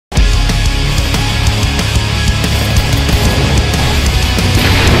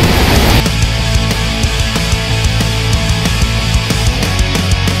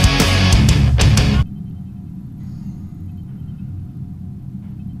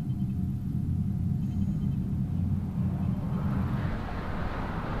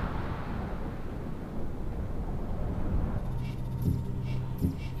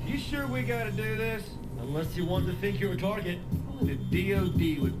we gotta do this? Unless you want to think you're a target. The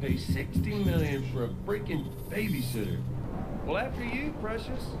DOD would pay $60 million for a freaking babysitter. Well, after you,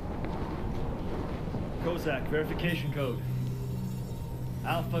 Precious. Kozak, verification code.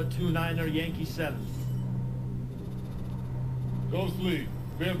 Alpha 29er Yankee 7. Ghost Lead,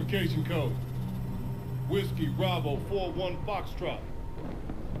 verification code. Whiskey Bravo 41 Foxtrot.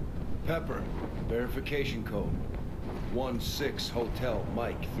 Pepper, verification code. 16 Hotel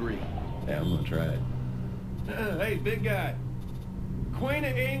Mike 3. Hey, I'm gonna try it. Hey, big guy. Queen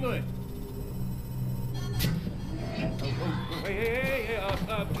of England. Hey,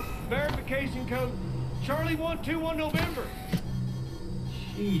 verification code. Charlie 121 November.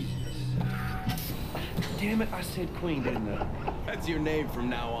 Jesus. Damn it, I said Queen, didn't I? That's your name from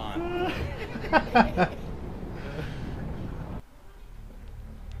now on.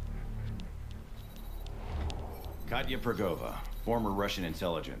 Katya Progova, former Russian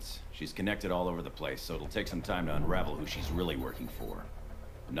intelligence. She's connected all over the place, so it'll take some time to unravel who she's really working for.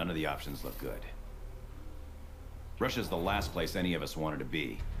 None of the options look good. Russia's the last place any of us wanted to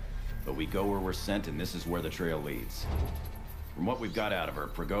be. But we go where we're sent, and this is where the trail leads. From what we've got out of her,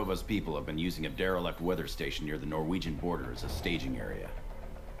 Progova's people have been using a derelict weather station near the Norwegian border as a staging area.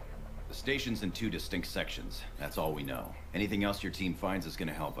 The station's in 2 distinct sections. That's all we know. Anything else your team finds is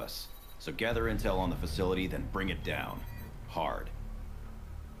gonna help us. So gather intel on the facility, then bring it down. Hard.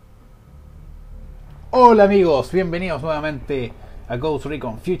 Hola amigos, bienvenidos nuevamente a Ghost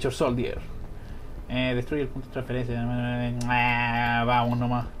Recon Future Soldier. Destruye el punto de transferencia. Vamos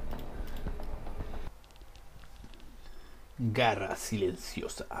nomás. Garra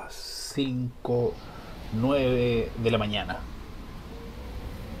silenciosa. 5:09 de la mañana.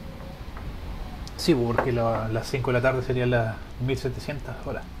 Sí, porque las 5 de la tarde serían las 1700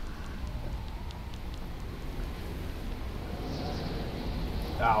 horas.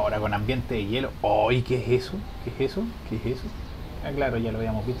 Ahora con ambiente de hielo. ¡Ay! ¿Qué es eso? ¿Qué es eso? ¿Qué es eso? Ah, claro, ya lo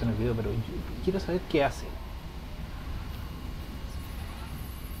habíamos visto en el video, pero yo quiero saber qué hace.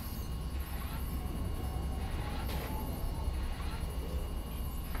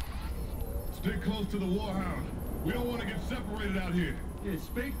 Stay close to the Warhound. We don't want to get separated out here. Yeah,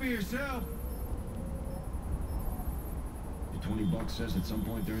 speak for yourself. The $20 says at some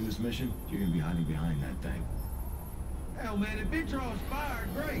point during this mission, you're gonna be hiding behind that thing. Hell, man, if it draws fire,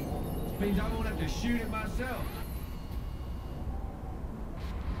 great. This means I won't have to shoot it myself.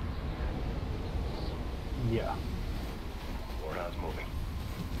 Yeah. Warhound's moving.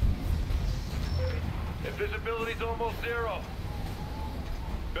 Invisibility's almost zero.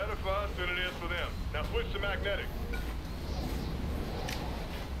 Better for us than it is for them. Now switch to magnetic.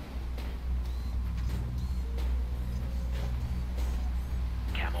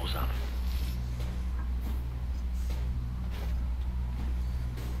 Camo's up.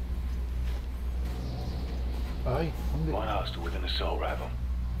 Ay, ¿dónde? One hostile within the cell rival.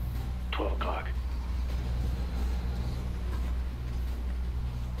 12 o'clock.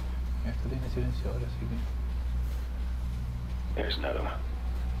 Esto tiene silenciador, así que... There's another one.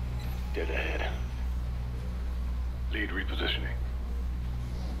 Dead ahead. Lead repositioning.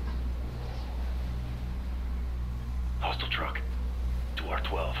 Hostile truck. To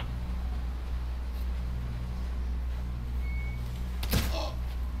R12.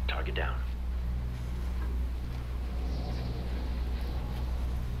 Target down.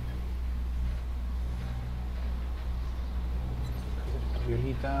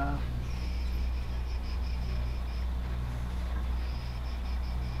 Violita.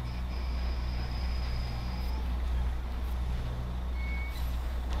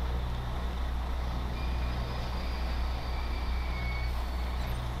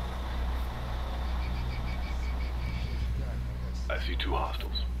 I see 2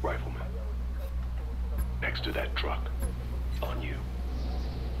 hostiles, riflemen. Next to that truck. On you.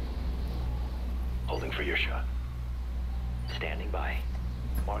 Holding for your shot. Standing by.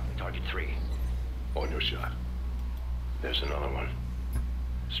 Marking target 3. On your shot. There's another one.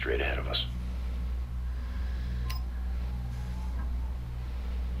 Straight ahead of us.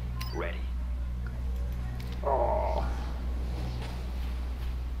 Ready. Oh.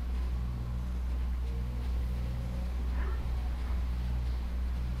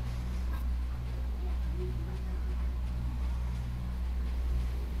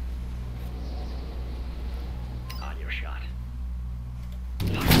 On your shot.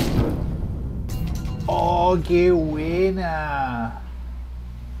 Oh, qué buena.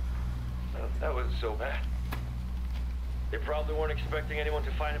 That wasn't so bad. They probably weren't expecting anyone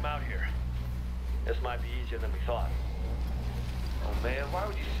to find him out here. This might be easier than we thought. Oh man, why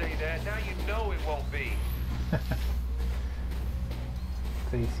would you say that? Now you know it won't be.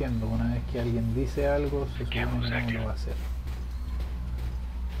 estoy diciendo, una vez que alguien dice algo, se supone que no lo va a hacer.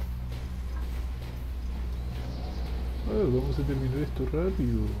 Vamos a terminar esto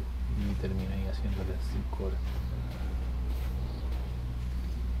rápido. Y terminé ahí haciéndole en 5 horas.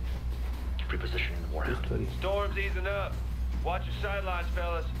 Repositioning the warhound. Storm's easing up. Watch your sidelines,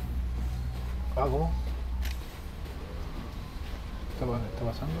 fellas. Ah, ¿cómo? ¿Está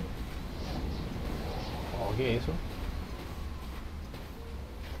pasando? Oh, ¿qué es eso?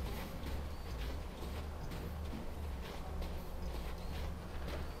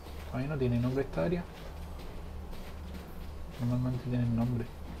 Ahí no tiene nombre esta área. Normalmente tienen nombre.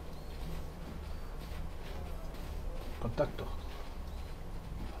 Contacto.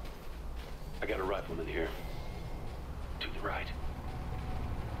 I got a rifleman here. To the right.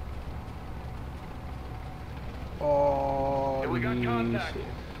 Oh, Hey, we got contact. shit.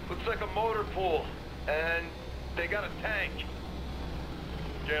 Looks like a motor pool. And they got a tank.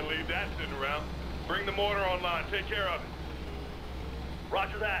 Can't leave that sitting around. Bring the mortar online. Take care of it.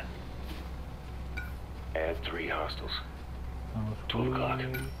 Roger that. Add 3 hostiles. Vamos 12 o'clock.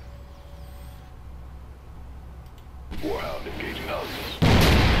 Warhound engaging hostiles.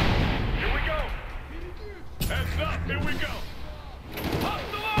 Here we go. Heads up. Here we go.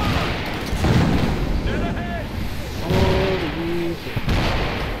 Hostile armor. Dead ahead. Holy shit.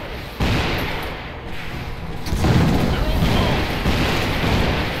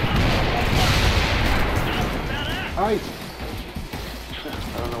 ¡Ay!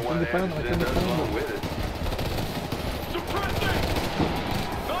 I don't know why Están they disparando, me had están to send us disparando. along with it. Suppressing.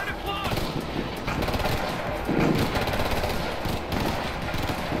 9 o'clock.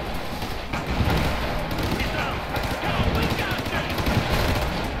 He's out. Go. We got this.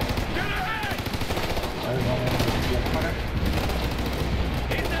 Get ahead. A ver, vamos a ver la cámara.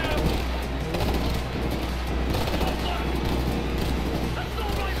 He's down.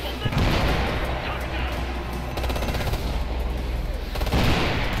 Assault rifle. Tuck it down.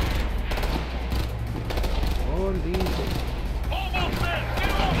 Holy shit. Almost there.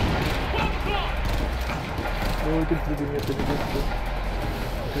 Get on. 12 o'clock. Oh, qué entretenido este esto.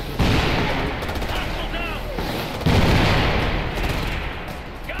 Hostile down.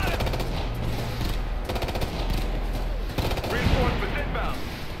 Got it. Reinforcements inbound.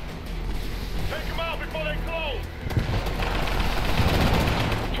 Take them out before they close.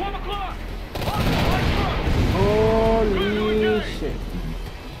 12 o'clock. Hostile right front. Holy shit.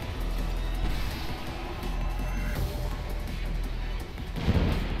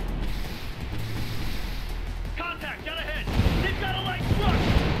 Contact down ahead. He's got a light truck.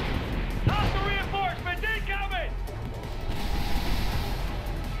 Hostile reinforcements incoming.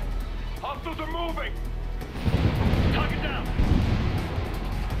 Hostiles are moving. Tuck it down.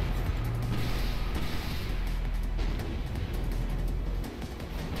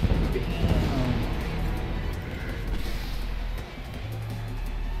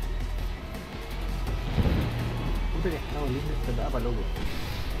 Puta que está volviendo esta etapa, loco.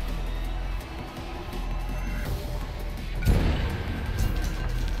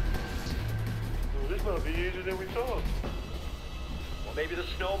 This might be easier than we thought. Well, maybe the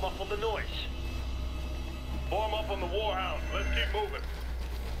snow muffled the noise. Form up on the warhound. Let's keep moving.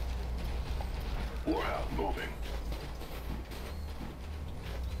 Warhound moving.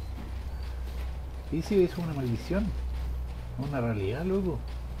 ¿Y si es una maldición? Una realidad, loco.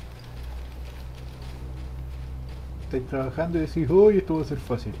 Estáis trabajando y decís, uy, esto va a ser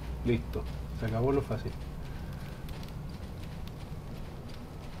fácil. Listo, se acabó lo fácil.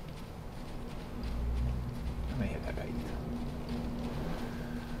 Media cagadita.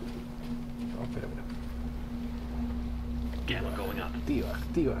 No, espera. Gamma going up.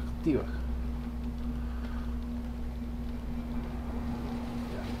 Activa. Ya,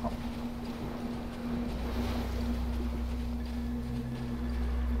 vamos.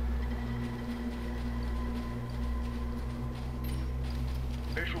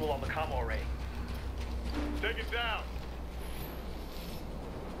 Visual on the comm array. Take it down.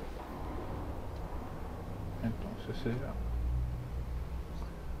 Entonces será.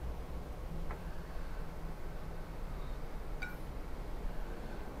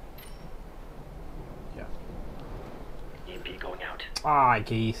 Ya. EMP going out. Ay,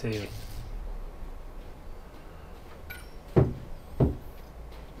 ¿qué hice?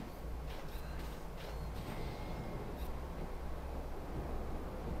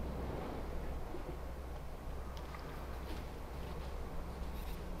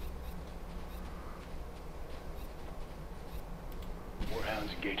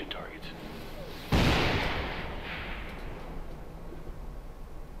 Warhounds engaging targets.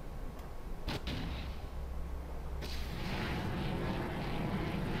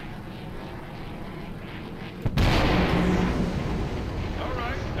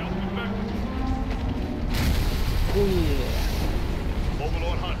 Oh yeah.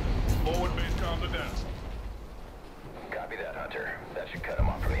 Overlord Hunter, forward base comms are down. Copy that, Hunter. That should cut him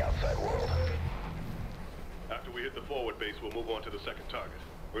off from the outside world. After we hit the forward base, we'll move on to the second target.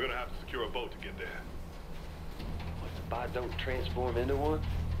 We're gonna have to secure a boat to get there. What, the bot don't transform into one?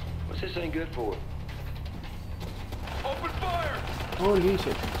 What's this thing good for? Open fire! Holy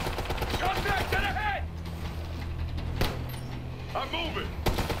shit. Contact, dead ahead! I'm moving!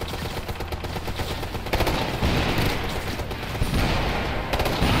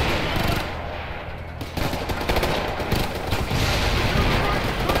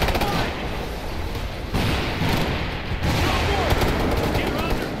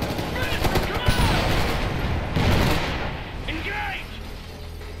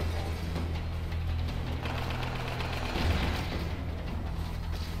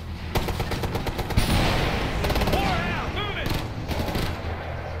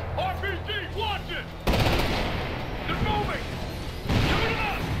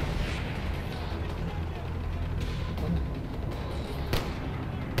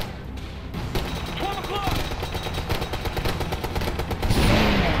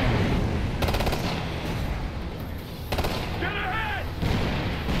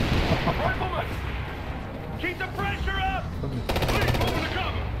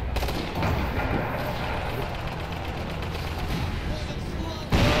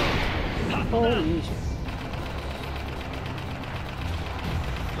 Holy shit.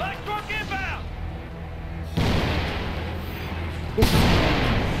 Black truck inbound!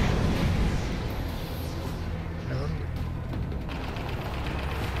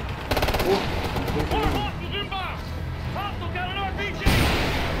 More hostiles inbound! Hostile got an RPG!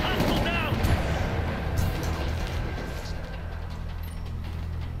 Hostile down!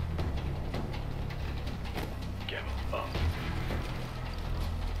 Get him up.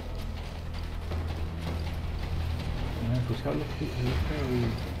 Me han ensuciado los feos y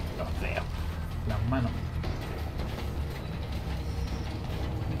los feos. Las manos.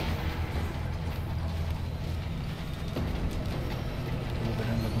 Voy a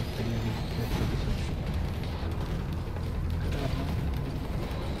tener la tontería de esto que son.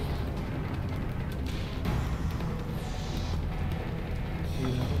 ¿Y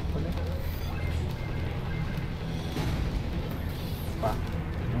la cuál es? Pa,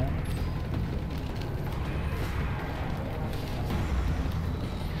 no.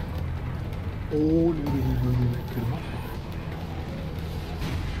 Oh, qué hermoso.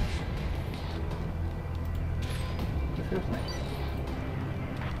 Qué feo es nice.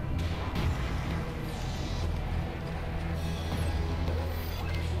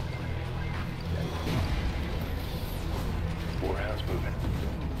 Warehouse moving.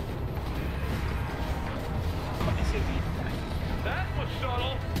 Con ese vista. That was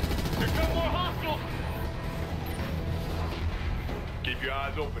subtle. Here come more hostiles. Keep your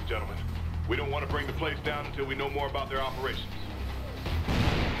eyes open, gentlemen. We don't want to bring the place down until we know more about their operations.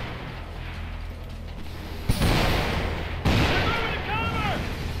 They're moving to cover!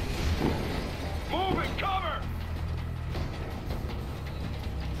 Moving, cover!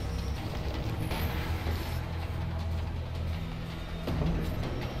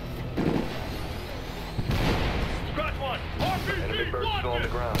 Scratch one! Enemy RPG, bird still on watch the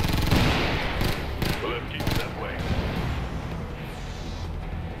it! ground. Well, let's keep it that way.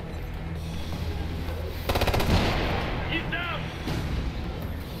 He's down!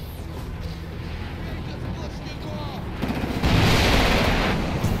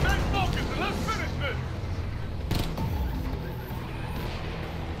 Stay focused and let's finish this!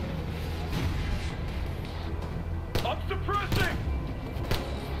 I'm suppressing!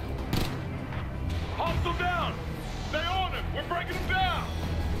 Hostile down! Stay on him! We're breaking him down!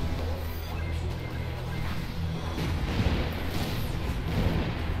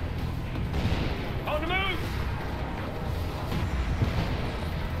 On the move!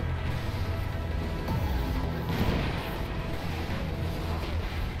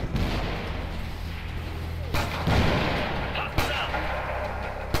 Hostile down!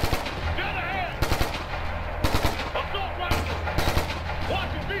 Dead ahead! Assault rifle!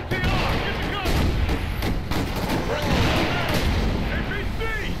 Watching BTR! Get the gun! APC!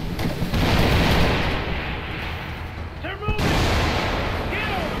 They're moving! Get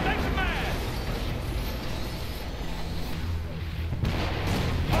on them! Take the man!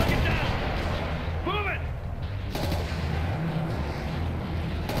 Target down! Moving!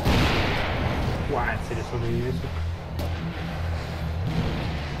 Guau, ¿en serio sobrevive eso?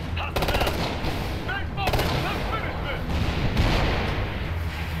 Hostile down! Stay focused! Let's finish this!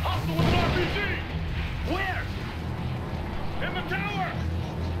 Hostile with an RPG! Where? In the tower!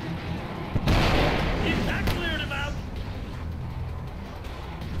 That cleared him out!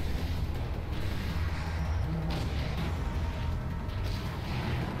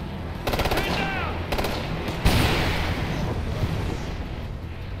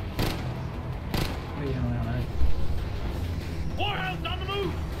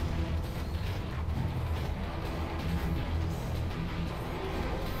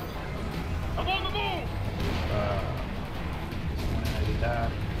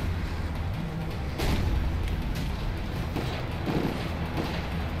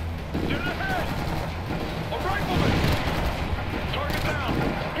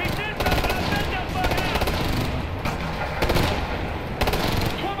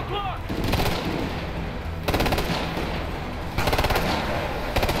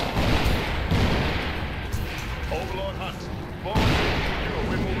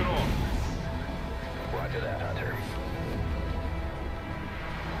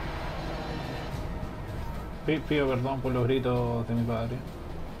 Pido perdón por los gritos de mi padre.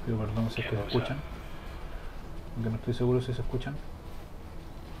 Pido perdón si es que se escuchan. Aunque no estoy seguro si se escuchan.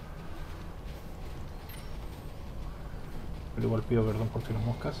 Pero igual pido perdón por si las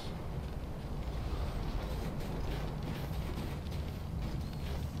moscas.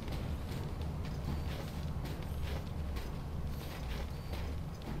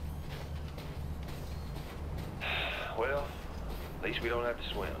 Well, at least we don't have to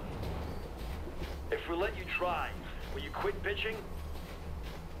swim. If we let you try, will you quit bitching?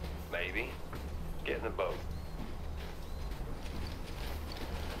 Maybe. Get in the boat.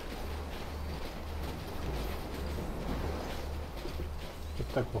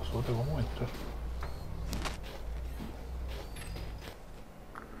 Esta cosota, ¿cómo entrar?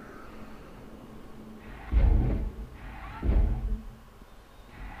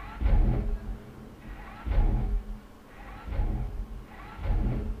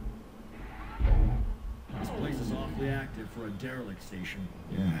 For a derelict station.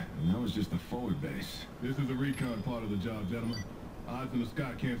 Yeah, and that was just the forward base. This is the recon part of the job, gentlemen. Eyes in the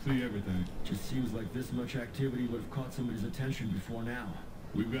sky can't see everything. Just seems like this much activity would have caught somebody's attention before now.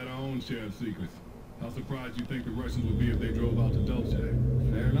 We've got our own share of secrets. How surprised you think the Russians would be if they drove out to Dulce?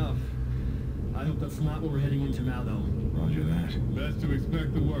 Fair enough. I hope that's not what we're heading into now, though. Roger that. Best to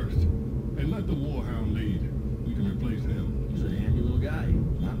expect the worst. And let the Warhound lead. We can replace him. He's a handy little guy.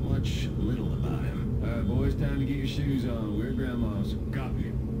 Not much little about him. Alright, boys, time to get your shoes on. We're at Grandma's.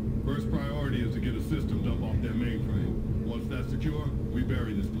 Copy. First priority is to get a system dump off that mainframe. Once that's secure, we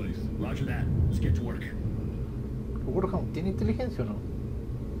bury this place. Roger that. Let's get to work. ¿Warhound tiene inteligencia o no?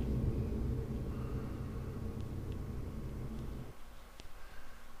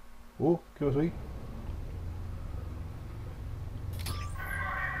 ¿Qué pasó ahí?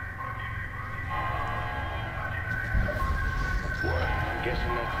 I'm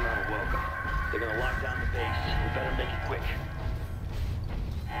guessing that's not a welcome. They're gonna lock down the base. We better make it quick.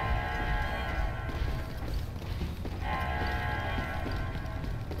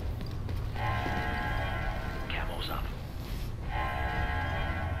 Camo's up.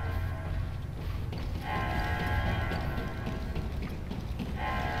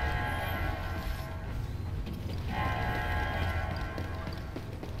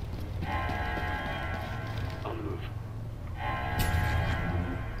 On the move.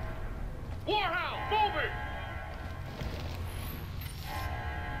 Warhound, moving!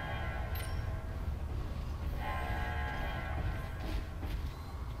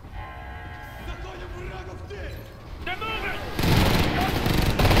 They're moving!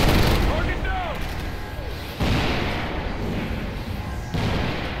 Target down!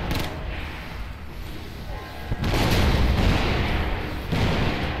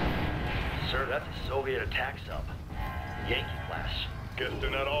 Sir, that's a Soviet attack sub. Yankee class. Guess they're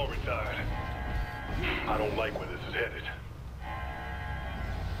not all retired. I don't like where this is headed.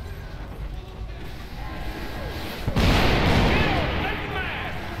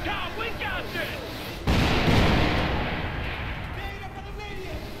 God, we got this!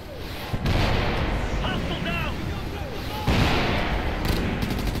 Hostile down!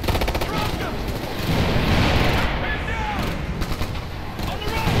 Drop him! Man down! On the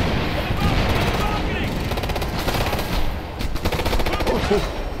road! On the balcony!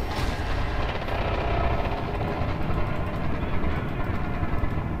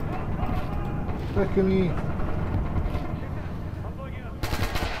 Rescue me!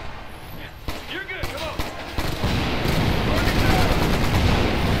 You're good, come on!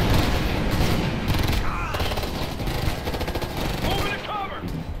 Moving to cover!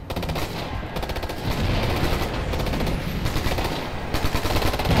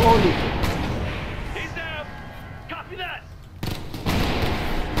 Holy! He's down! Copy that!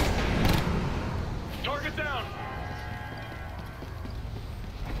 Target down!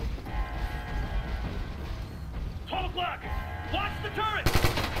 Watch the turret!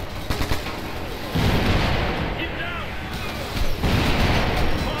 He's down!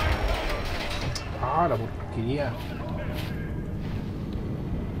 Ah, la porquería.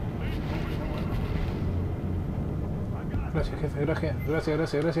 Gracias, jefe,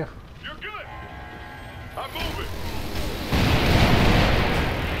 gracias. You're good! I'm moving!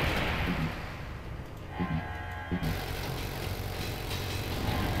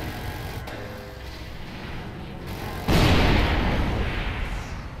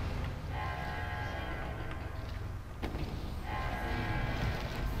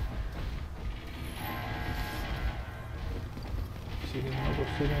 Siete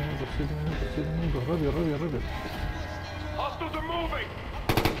minutos, rápido. Hostiles are moving!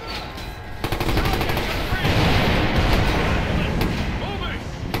 Moving!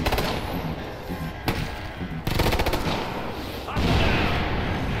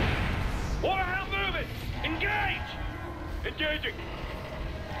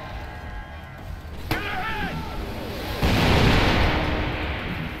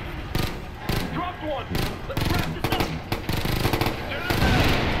 Nailed one! Let's wrap this up! Get it out!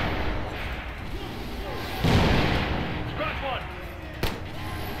 Scratch one!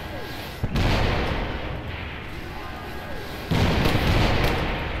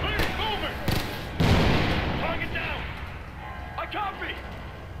 Please, moving! Target down! I copy!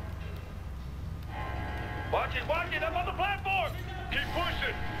 Watch it, up on the platform! Keep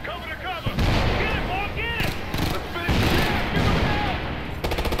pushing! Cover to cover! Get it, boy, get it! Let's finish the job! Give him hell!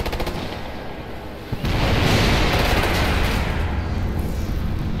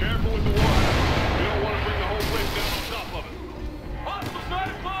 Careful with the water. You don't want to bring the whole place down on top of it. Hostile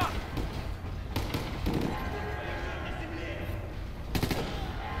side block!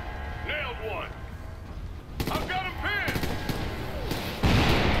 Nailed one! I've got him pinned!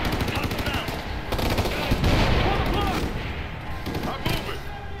 Hostile down! Pull the block! I'm moving!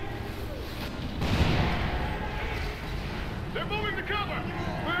 They're moving to cover!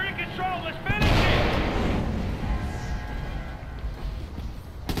 We're in control, let's finish it!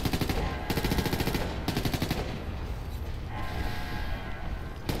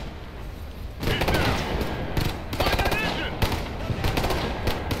 He's down! Find that engine!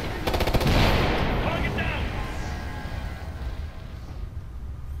 Target down!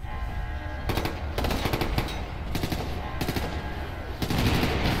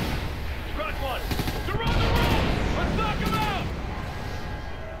 Scratch one! They're on the road! Let's knock him out!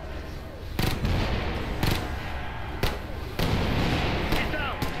 He's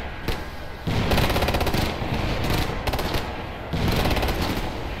down!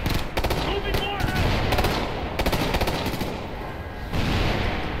 Moving more now!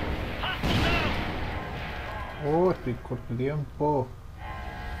 Hostile down! Oh, estoy corto de tiempo.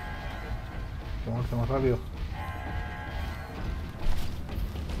 Vamos a moverse más rápido.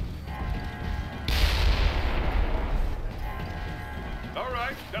 All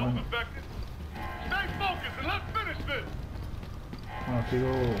right, that was effective. Stay focused and let's finish this! Bueno,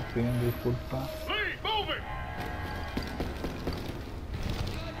 sigo pidiendo disculpas. Lee, moving!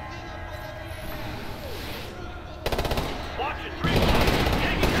 Watch it, 3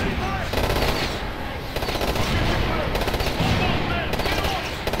 taking heavy fire! Almost there, get on!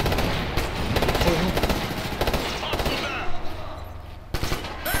 Hostile down!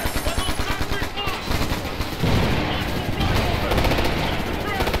 Hey, that those concrete blocks! Hostile right over!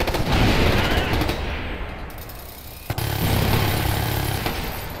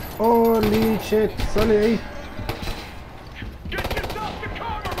 Holy shit, sale de ahí. Get yourself to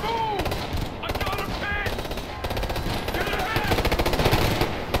cover, move! I got him pinned! Get ahead!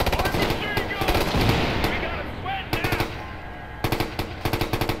 My machine gun! We got him sweat now!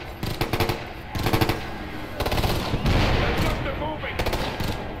 Let's up to moving!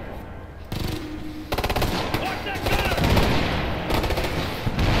 Watch that gunner!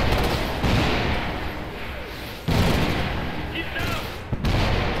 He's down!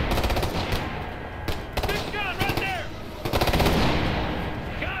 Big gun right there!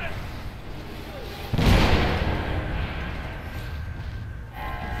 Got it!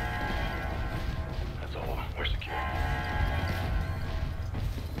 That's all. We're secure.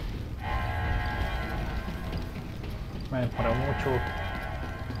 Me demoró mucho.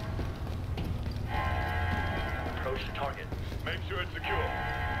 Approach the target. Make sure it's secure.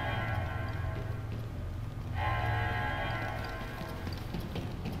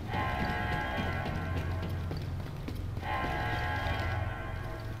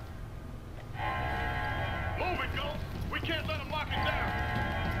 Move it, Ghost! We can't let him lock it down!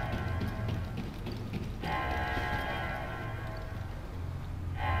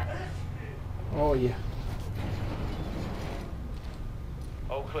 Oh yeah.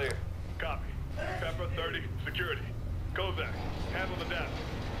 All clear. Copy. Pepper 30, security. Kozak, handle the data.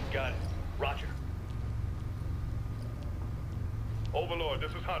 Got it. Roger. Overlord,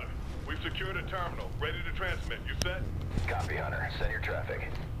 this is Hunter. We've secured a terminal, ready to transmit. You set? Copy, Hunter. Send your traffic.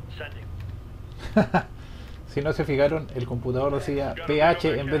 Sending. Si no se fijaron, el computador decía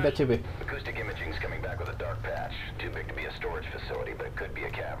PH en vez de HP. Acoustic imaging's coming back with a dark patch. Too big to be a storage facility, but it could be a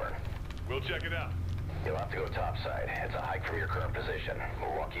cavern. We'll check it out. You'll have to go topside. It's a hike from your current position.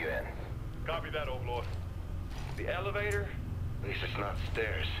 We'll walk you in. Copy that, Overlord. The elevator? At least it's not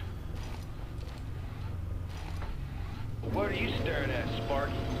stairs. What are you staring at,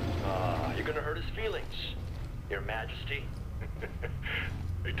 Sparky? You're gonna hurt his feelings, Your Majesty.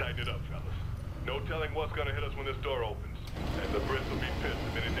 Hey, tighten it up, fellas. No telling what's gonna hit us when this door opens. And the Brits will be pissed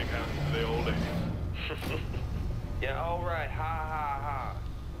if anything happens to their old lady. Yeah, all right. Ha, ha, ha.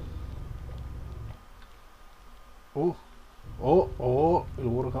 El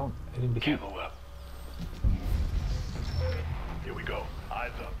Warhound, el invisible. Camo up. Here we go.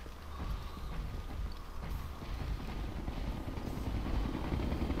 Eyes up.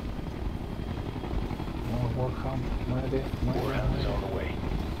 vamos, muévete, Warehouse is muévete. on the way.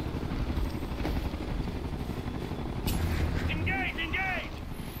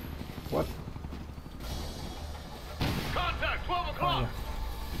 What? Contact, 12 Ah, o'clock! ya.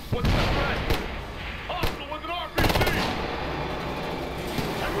 What's the threat? Hostile with an RPG!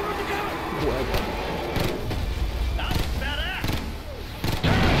 Everyone together! Huevo. That's badass!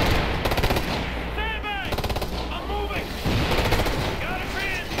 Stand back! I'm moving! Got a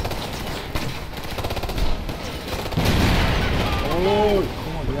friend! ¡Oh!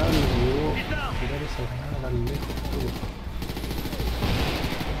 ¿Cómo diablos llegó He's down! a tirar esa granada tan lejos, tío?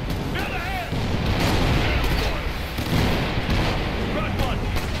 Down ahead! Run one!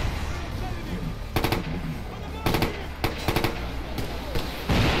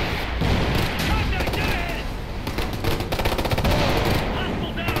 Contact, get ahead!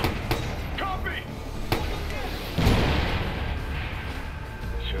 Hostile down! Copy!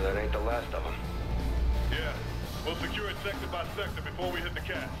 Sure that ain't the last of them. Yeah, we'll secure it sector by sector before we hit the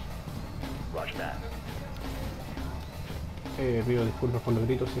cache. Roger that. Pido disculpas por los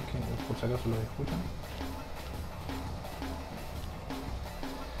gritos si es que por si acaso los escuchan.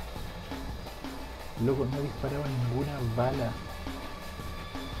 Loco, no he disparado ninguna bala.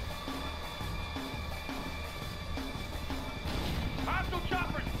 Hostile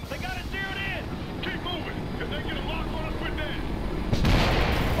choppers! They got it zeroed in! Keep moving! If they get a lock on us, we're dead!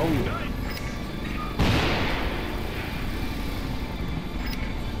 Oh, Nice!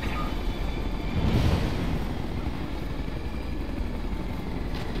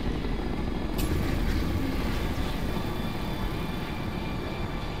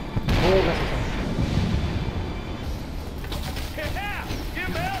 oh, casi se Yeah!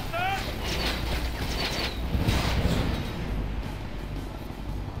 Give hell, son!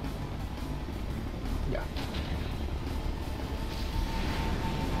 ya.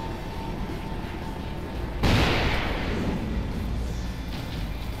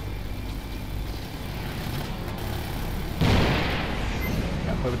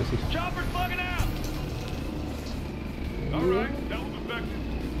 Ya fue preciso. Chopper's bugging out! Alright, that was effective.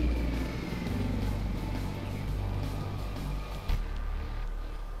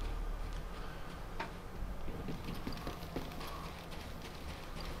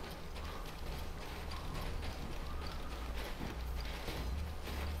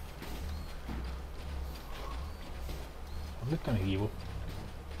 ¿Dónde está mi equipo?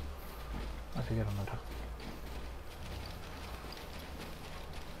 Ah, se quedaron atrás.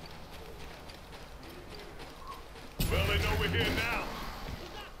 Well, they know we're here now.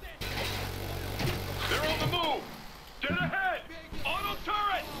 They're on the move! Dead ahead! Auto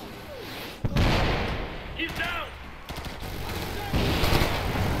turret! He's down!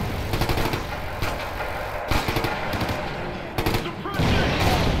 Suppress it!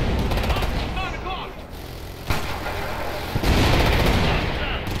 Up, 9 o'clock!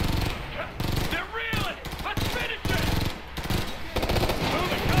 They're reeling! Let's finish it!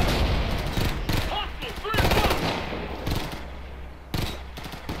 Moving cover! Hostile, 3 o'clock!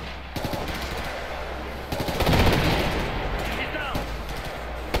 He's down!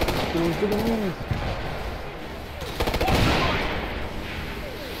 Pero ¿qué tenés? Watch the right!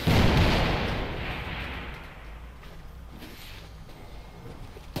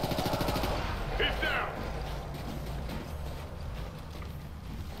 He's down!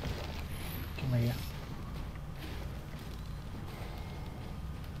 ¿Qué me queda?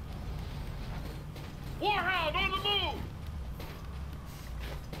 Warhound on the move!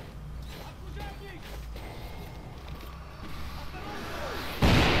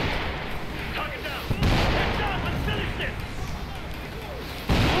 Target down! Head down! Let's finish this!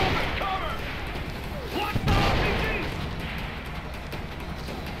 Move and cover! Watch the RPG!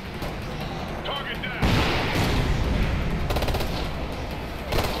 Target down!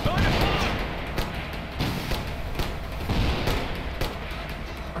 9 o'clock!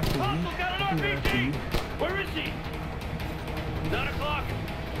 Hostile got an RPG! Where is he? 9 o'clock!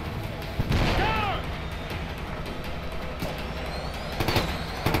 Tower!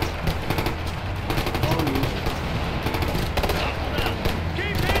 Hostile down!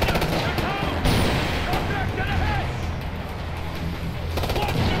 Keep hitting them! They're down! Contact, get ahead!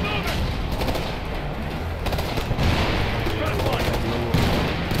 Watch the movement! Front one!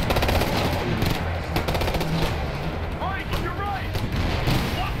 Right, on your right!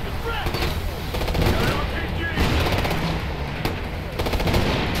 Watch the threat! Got an RPG!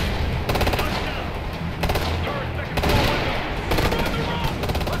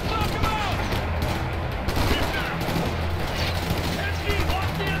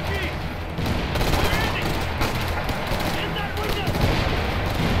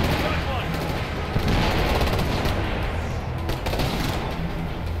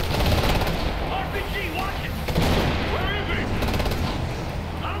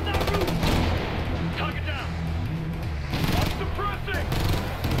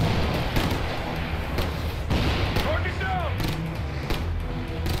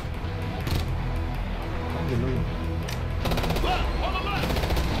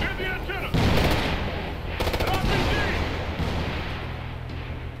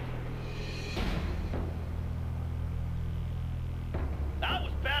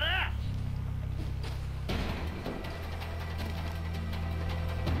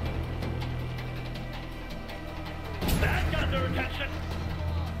 got their attention.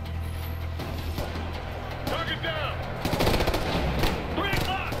 Target down. 3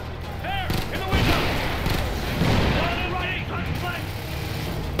 o'clock. There, in the window. One right, on flank.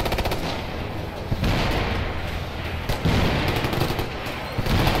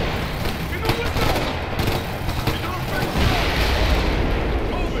 In the window. He's on fence.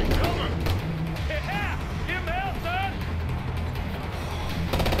 Moving, cover. Yeah, give him hell, son.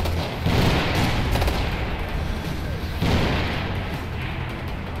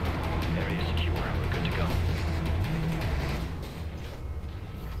 Area secure. We're good to go.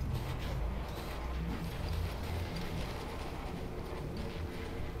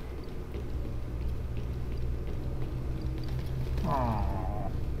 Oh.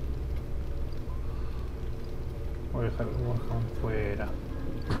 Voy a dejar el Warhound fuera.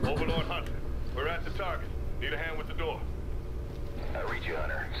 Overlord Hunter, we're at the target. Need a hand with the door. I read you,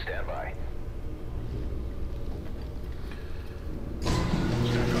 Hunter. Stand by.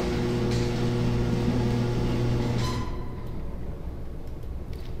 Stand up.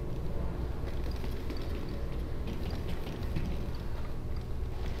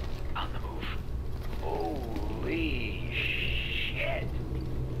 On the move. Holy shit.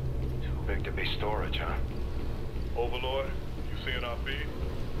 Too big to be storage, huh? Overlord, you seeing our feed?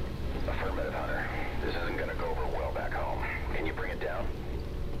 Affirmative, Hunter. This isn't gonna go over well back home. Can you bring it down?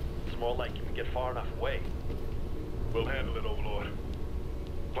 It's more like you can get far enough away. We'll handle it, Overlord.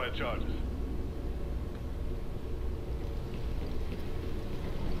 Plant charges.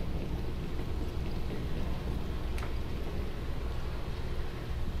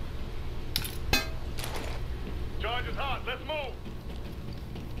 Charge is hot. Let's move.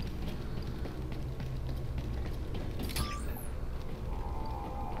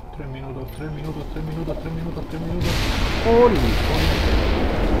 Tres minutos, 3 minutos, 3 minutos, 3 minutos, 3 minutos. ¡Holy!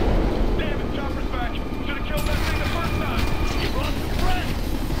 Damn it, chopper's back. Should have killed that thing the first time. You brought some friends.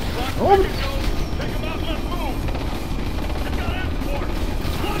 Clock Oh. ticking, Joe. Take him out. Let's move. It's got escort.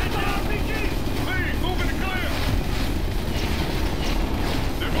 One is down, RPG. Lead, moving to clear.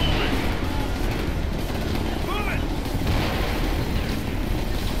 They're moving. Move it.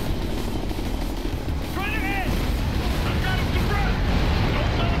 Try to hit. I've got him suppressed.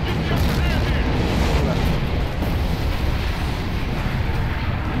 Don't let him get chopper's hand here.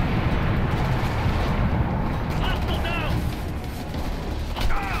 Hostile down.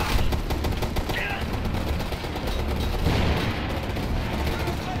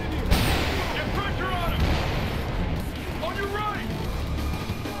 Get pressure on him. On your right.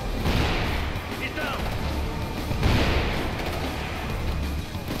 He's down.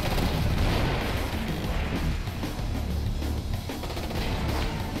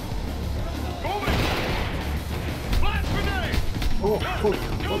 Moving. Blast grenade. ¡Oh! ¡Oh!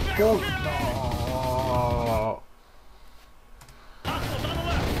 ¡Oh! ¡Oh! ¡No! Hostiles on the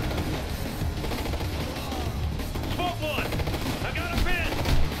left. Smoke one. I got him pinned.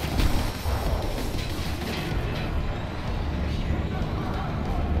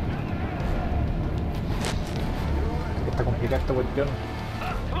 Está complicada esta cuestión.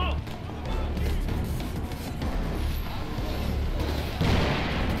 Come on.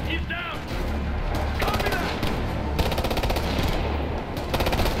 He's down. Copy that.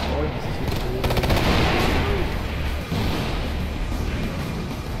 Hoy necesito...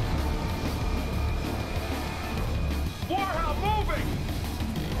 Warhound moving.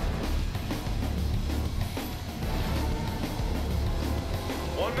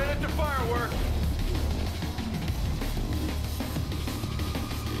 One minute to fireworks.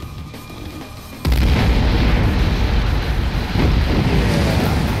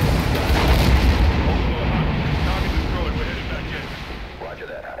 Target destroyed. We're heading back in. Roger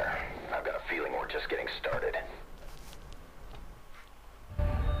that, Hunter. I've got a feeling we're just getting started.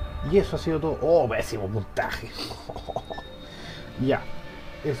 Y eso ha sido todo. ¡Oh! Pésimo puntaje. Ya.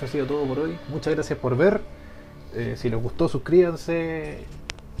 Eso ha sido todo por hoy. Muchas gracias por ver. Si les gustó, suscríbanse.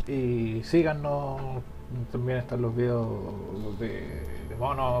 Y síganos. También están los videos de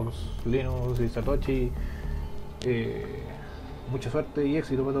Monox, Linux y Satoshi. Mucha suerte y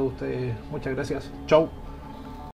éxito para todos ustedes. Muchas gracias. Chau.